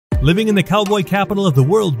Living in the cowboy capital of the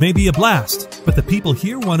world may be a blast, but the people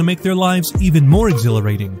here want to make their lives even more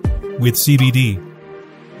exhilarating with CBD.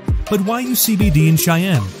 But why use CBD in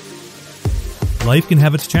Cheyenne? Life can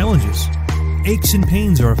have its challenges. Aches and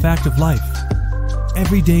pains are a fact of life.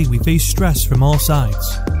 Every day we face stress from all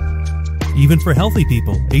sides. Even for healthy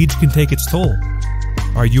people, age can take its toll.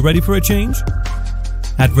 Are you ready for a change?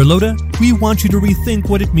 At Verlota, we want you to rethink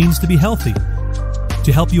what it means to be healthy.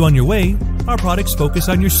 To help you on your way, our products focus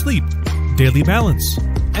on your sleep, daily balance,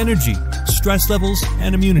 energy, stress levels,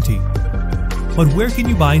 and immunity. But where can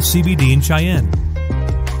you buy CBD in Cheyenne?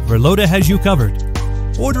 Verlota has you covered.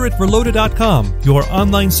 Order at Verlota.com, your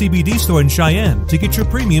online CBD store in Cheyenne, to get your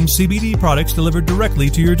premium CBD products delivered directly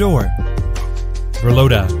to your door.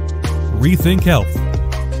 Verlota. Rethink Health.